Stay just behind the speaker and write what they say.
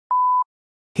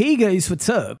Hey guys, what's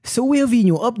up? So we have a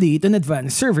new update on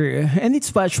Advanced Server and it's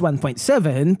patch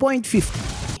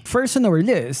 1.7.50. First on our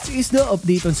list is the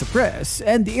update on Suppress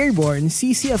and the Airborne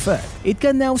CC effect. It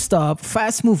can now stop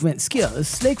fast movement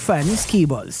skills like Fanny's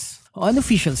cables. On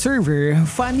official server,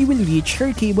 Fanny will reach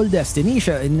her cable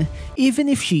destination even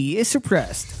if she is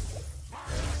suppressed.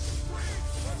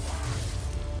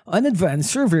 On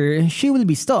Advanced server, she will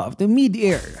be stopped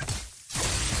mid-air.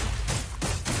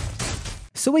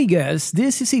 So I guess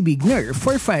this is a big nerf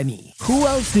for Fanny. Who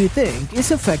else do you think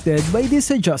is affected by this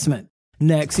adjustment?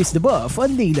 Next is the buff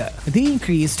on Layla. They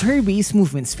increased her base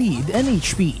movement speed and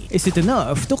HP. Is it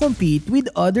enough to compete with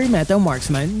other meta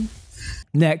marksmen?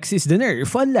 Next is the nerf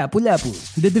on Lapu-lapu.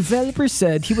 The developer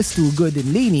said he was too good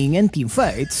in laning and team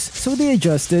fights, so they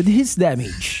adjusted his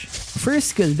damage.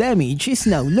 First skill damage is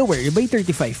now lower by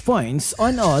 35 points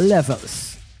on all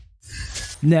levels.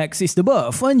 Next is the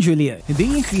buff on Julian. They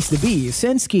increased the base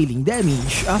and scaling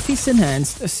damage of his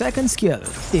enhanced second skill.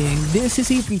 I think this is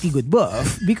a pretty good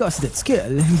buff because that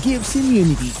skill gives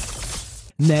immunity.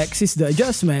 Next is the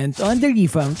adjustment on the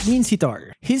Revamp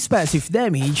Minsitthar. His passive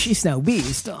damage is now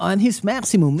based on his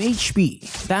maximum HP.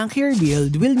 Tankier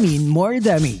build will mean more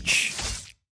damage.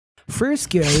 First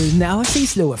skill now has a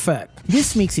slow effect.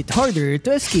 This makes it harder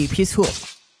to escape his hook.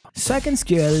 Second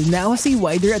skill now has a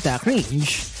wider attack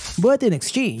range, but in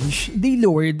exchange, they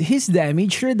lowered his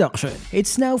damage reduction.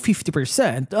 It's now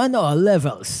 50% on all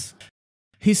levels.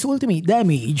 His ultimate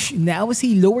damage now has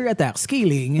a lower attack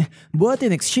scaling, but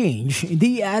in exchange,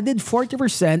 they added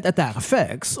 40% attack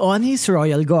effects on his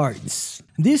Royal Guards.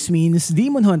 This means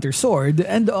Demon Hunter Sword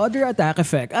and other attack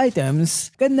effect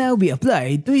items can now be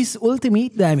applied to his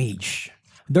ultimate damage.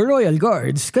 The Royal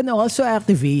Guards can also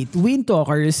activate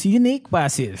Windtalker's unique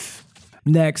passive.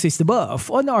 Next is the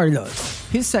buff on Arlott.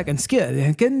 His second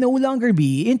skill can no longer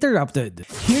be interrupted.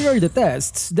 Here are the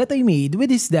tests that I made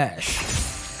with his dash.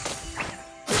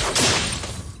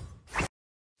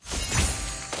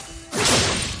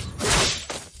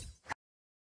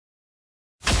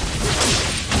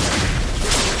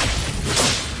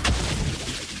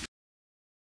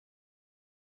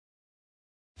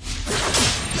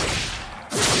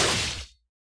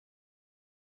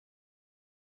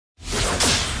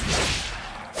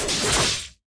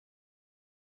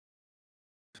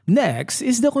 Next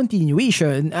is the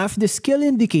continuation of the skill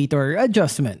indicator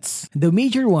adjustments. The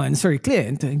major ones are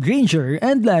Clint, Granger,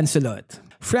 and Lancelot.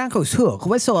 Franco's hook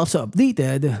was also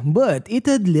updated, but it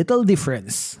had little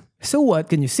difference. So what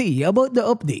can you say about the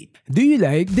update? Do you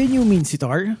like the new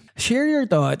Minsitthar? Share your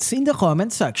thoughts in the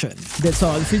comment section. That's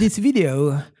all for this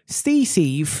video. Stay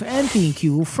safe and thank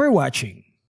you for watching.